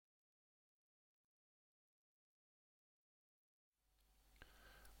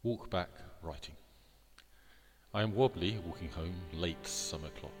Walk back, writing. I am wobbly, walking home, late summer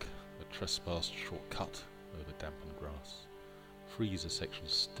clock, a trespassed shortcut over dampened grass. Freezer section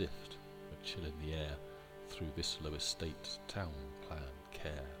stiffed, a chill in the air, through this low estate, town plan,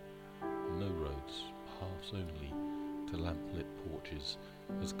 care. No roads, paths only, to lamp-lit porches,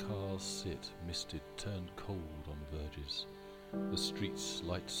 as cars sit, misted, turned cold on verges. The street's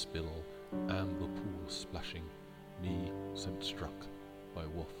light spill, amber pool splashing, me sent struck by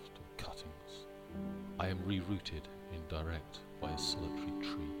waft of cuttings. I am rerouted, indirect, by a solitary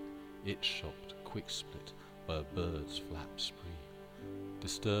tree, it shocked, quick split, by a bird's flap spree.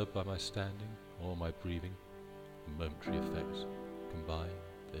 Disturbed by my standing or my breathing, a momentary effect, combined,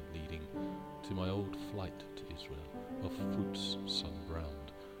 then leading to my old flight to Israel, of fruits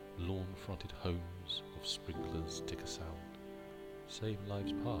sun-browned, lawn-fronted homes, of sprinklers ticker sound. Same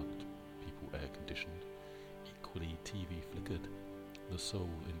lives parked, people air-conditioned, equally TV flickered, the sole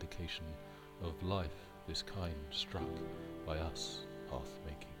indication of life this kind struck by us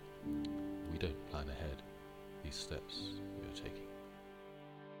path-making. We don't plan ahead, these steps we are taking.